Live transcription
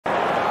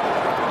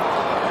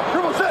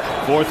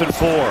4th and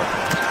 4.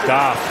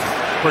 Goff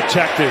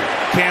protected.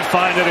 Can't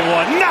find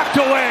anyone. Knocked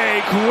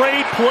away.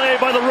 Great play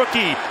by the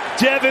rookie,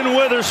 Devon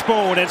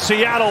Witherspoon, and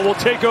Seattle will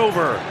take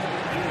over.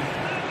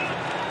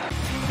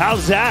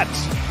 How's that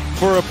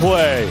for a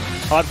play?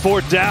 On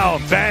 4th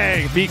down,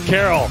 bang, Pete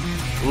Carroll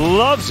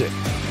loves it.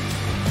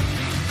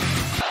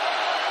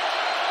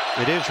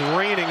 It is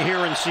raining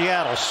here in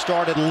Seattle.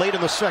 Started late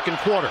in the second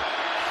quarter.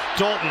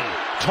 Dalton,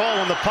 tall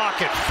in the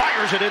pocket,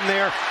 fires it in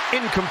there,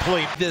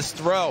 incomplete. This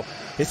throw,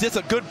 is this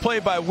a good play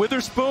by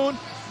Witherspoon,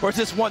 or is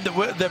this one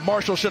that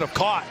Marshall should have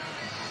caught?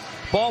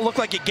 Ball looked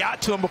like it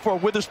got to him before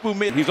Witherspoon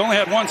made it. He's only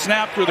had one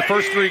snap through the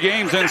first 3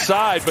 games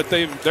inside, but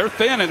they're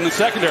thin in the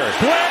secondary.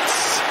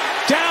 Blitz!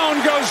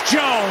 Down goes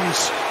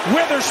Jones.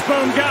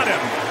 Witherspoon got him.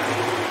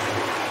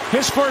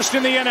 His first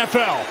in the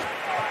NFL.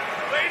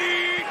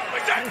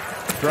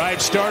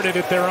 Drive started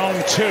at their own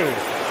 2.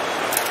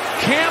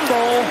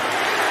 Campbell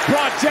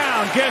brought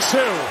down. Guess who?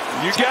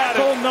 You got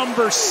Tackle it.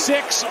 number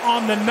 6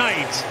 on the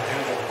night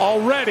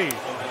already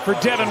for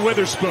Devon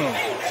Witherspoon.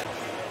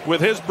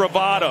 With his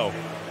bravado,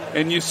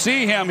 and you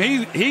see him,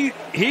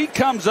 he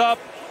comes up,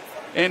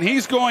 and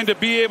he's going to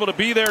be able to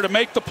be there to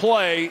make the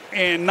play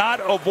and not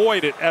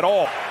avoid it at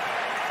all.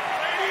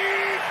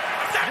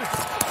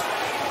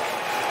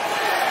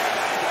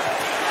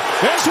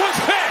 This one's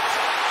picked.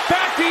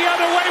 Back the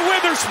other way,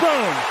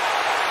 Witherspoon.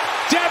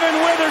 Devon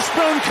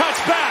Witherspoon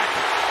cuts back.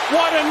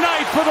 What a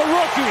night for the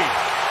rookie.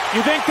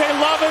 You think they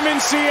love him in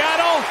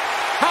Seattle?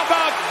 How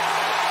about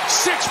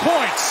 6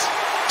 points?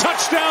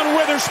 Touchdown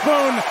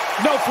Witherspoon,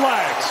 no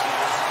flags.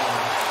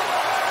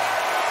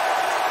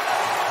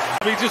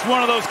 He's just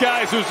one of those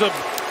guys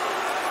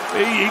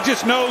he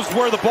just knows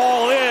where the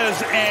ball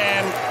is,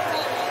 and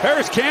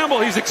Harris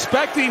Campbell, he's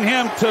expecting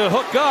him to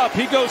hook up.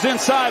 He goes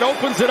inside,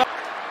 opens it up.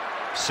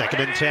 2nd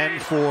and 10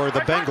 for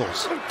the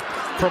Bengals.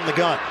 From the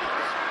gun.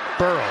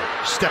 Burrow,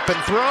 step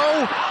and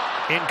throw.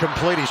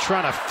 Incomplete. He's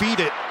trying to feed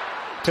it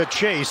to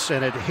Chase,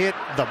 and it hit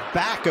the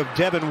back of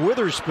Devon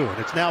Witherspoon.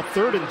 It's now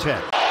 3rd and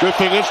 10. Good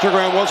thing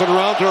Instagram wasn't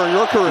around during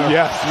your career.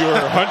 Yes, you are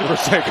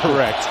 100%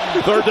 correct.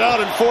 3rd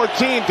down and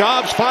 14.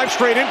 Dobbs, 5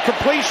 straight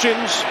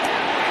incompletions.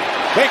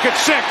 Make it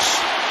 6.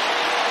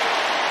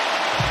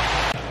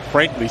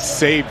 Frankly,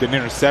 saved an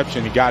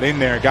interception. He got in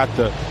there and got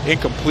the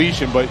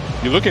incompletion, but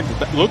you're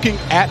looking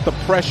at the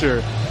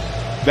pressure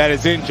that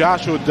is in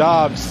Joshua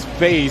Dobbs'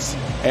 face,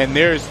 and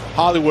there's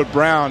Hollywood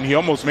Brown. He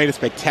almost made a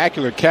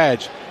spectacular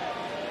catch.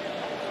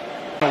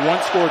 A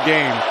one-score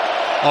game.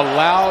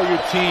 Allow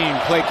your team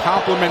play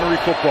complementary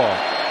football.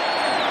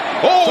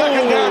 Oh!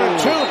 2nd down and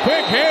 2.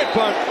 Big hit,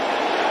 but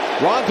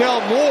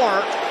Rondell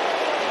Moore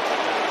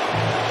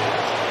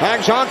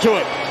hangs on to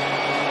it.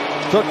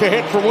 Took the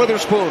hit from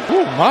Witherspoon.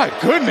 Oh, my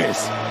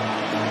goodness.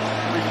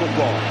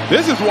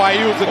 This is why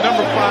he was the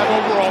number 5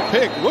 overall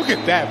pick. Look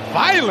at that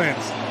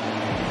violence.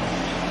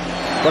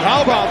 But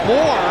how about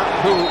Moore,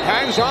 who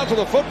hangs on to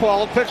the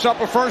football and picks up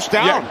a 1st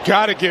down? Yeah,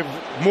 got to give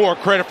Moore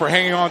credit for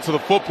hanging on to the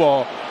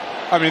football.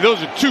 I mean,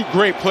 those are 2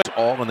 great plays.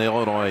 All in the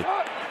Illinois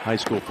High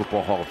School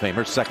Football Hall of Fame.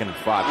 Here's 2nd and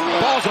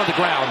 5. Ball's on the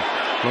ground.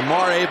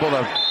 Lamar able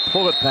to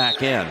pull it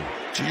back in.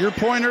 To your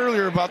point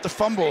earlier about the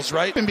fumbles,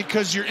 right? And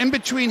because you're in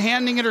between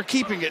handing it or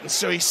keeping it. And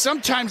so he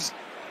sometimes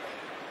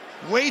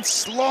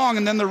waits long,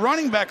 and then the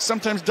running back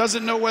sometimes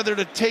doesn't know whether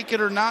to take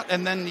it or not,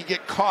 and then you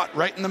get caught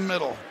right in the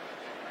middle.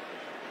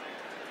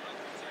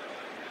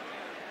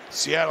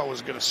 Seattle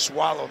was going to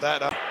swallow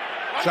that up.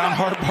 John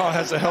Harbaugh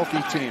has a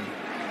healthy team.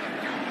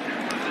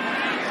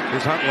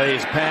 Here's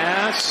Huntley's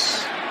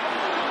pass.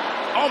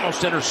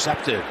 Almost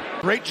intercepted.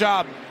 Great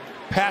job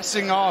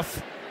passing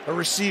off a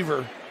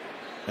receiver.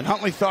 And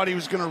Huntley thought he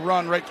was going to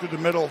run right through the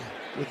middle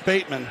with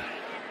Bateman.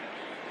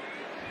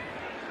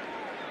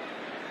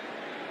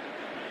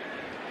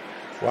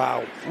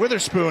 Wow.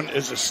 Witherspoon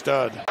is a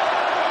stud.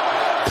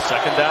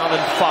 2nd down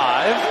and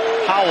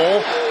 5.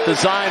 Howell,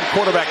 design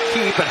quarterback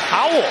keep, and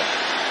Howell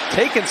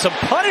taking some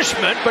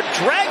punishment, but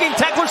dragging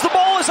tacklers. The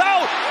ball is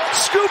out.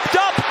 Scooped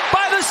up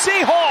by the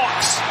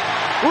Seahawks.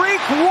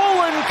 Reek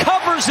Woolen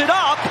covers it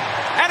up,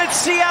 and it's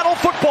Seattle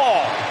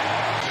football.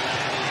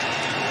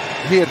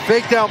 He had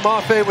faked out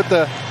Mafe with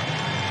the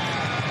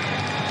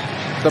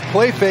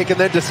play fake and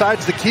then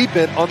decides to keep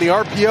it on the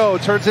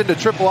RPO. Turns into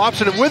triple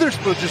option, and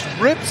Witherspoon just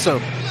rips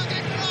him.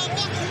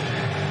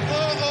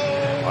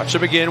 Watch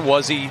him again.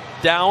 Was he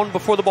down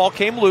before the ball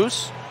came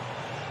loose?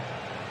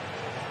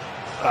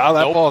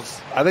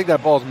 I think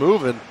that ball's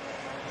moving.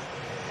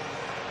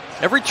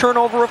 Every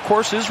turnover, of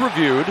course, is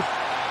reviewed.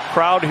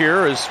 Crowd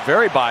here is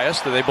very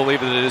biased. They believe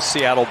that it is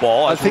Seattle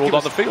ball as ruled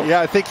on the field. Yeah,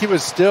 I think he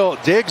was still.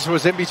 Diggs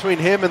was in between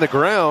him and the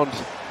ground.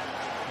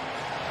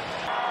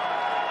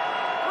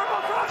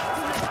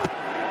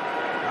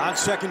 On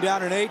 2nd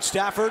down and 8,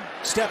 Stafford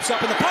steps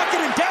up in the pocket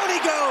and down he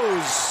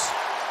goes.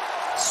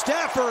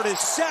 Stafford is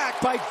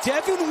sacked by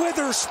Devon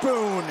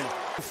Witherspoon.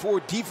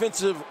 For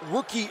Defensive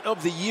Rookie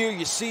of the Year,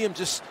 you see him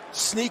just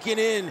sneaking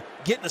in,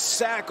 getting a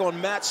sack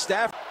on Matt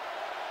Stafford.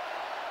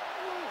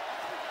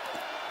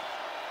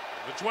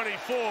 The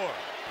 24,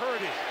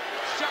 Purdy,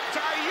 shot to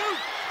Ayuk.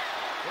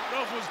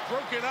 Rudolph was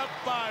broken up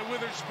by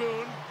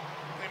Witherspoon.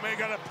 They may have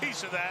got a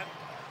piece of that.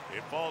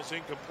 It falls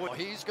incomplete. Well,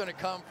 he's going to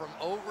come from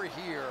over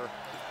here.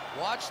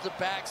 Watch the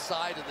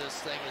backside of this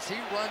thing as he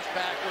runs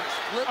backwards,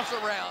 flips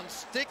around,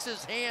 sticks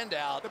his hand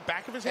out. The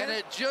back of his hand? And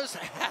it just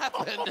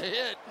happened to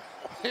hit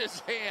his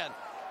hand.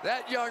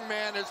 That young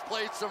man has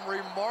played some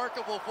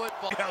remarkable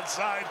football.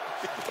 Outside,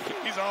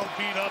 he's all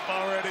beat up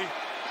already.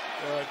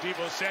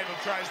 Deebo Samuel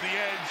tries the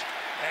edge.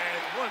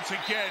 And once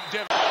again,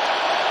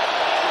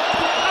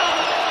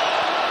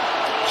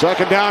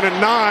 Second down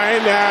and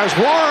 9 as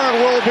Warren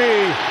will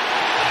be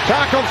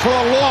tackled for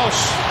a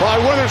loss by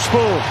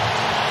Witherspoon.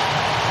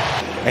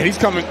 And he's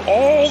coming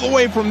all the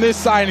way from this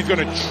side, and he's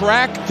going to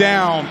track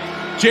down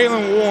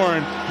Jaylen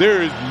Warren.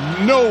 There is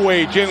no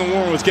way Jaylen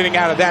Warren was getting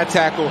out of that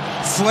tackle.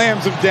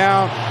 Slams him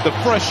down. The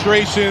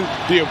frustration,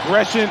 the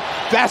aggression,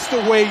 that's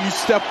the way you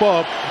step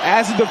up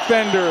as a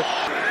defender.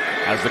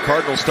 As the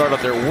Cardinals start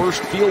up their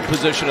worst field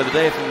position of the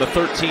day from the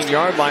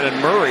 13-yard line,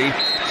 and Murray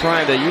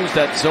trying to use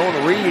that zone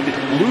read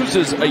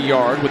loses a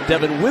yard with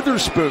Devon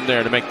Witherspoon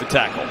there to make the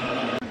tackle.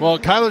 Well,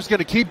 Kyler's going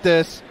to keep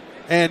this,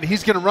 and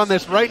he's going to run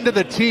this right into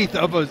the teeth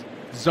of a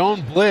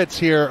zone blitz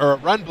here, or a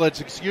run blitz,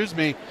 excuse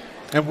me.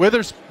 And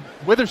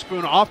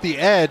Witherspoon off the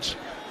edge,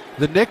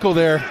 the nickel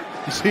there.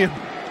 You see him.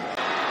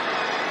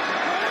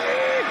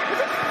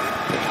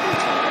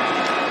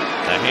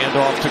 A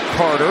handoff to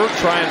Carter,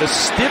 trying to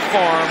stiff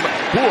arm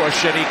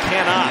Bush, and he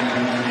cannot.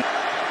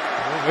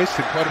 Well,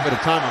 wasted quite a bit of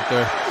time up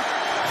there.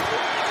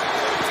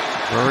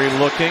 Murray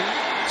looking,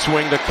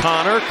 swing to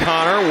Connor.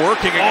 Connor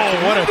working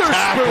against what a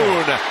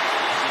Witherspoon.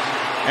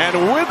 And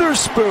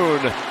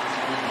Witherspoon.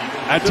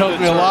 That tells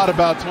me a lot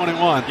about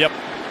 21. Yep.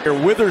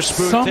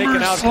 Witherspoon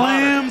taking out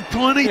Connor. SummerSlam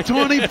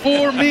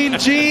 2024, Mean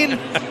Gene.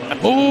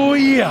 Oh,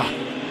 yeah.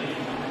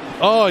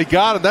 Oh, he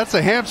got him. That's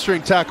a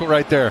hamstring tackle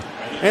right there.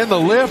 And the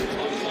lift.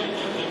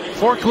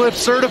 Forklift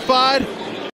certified.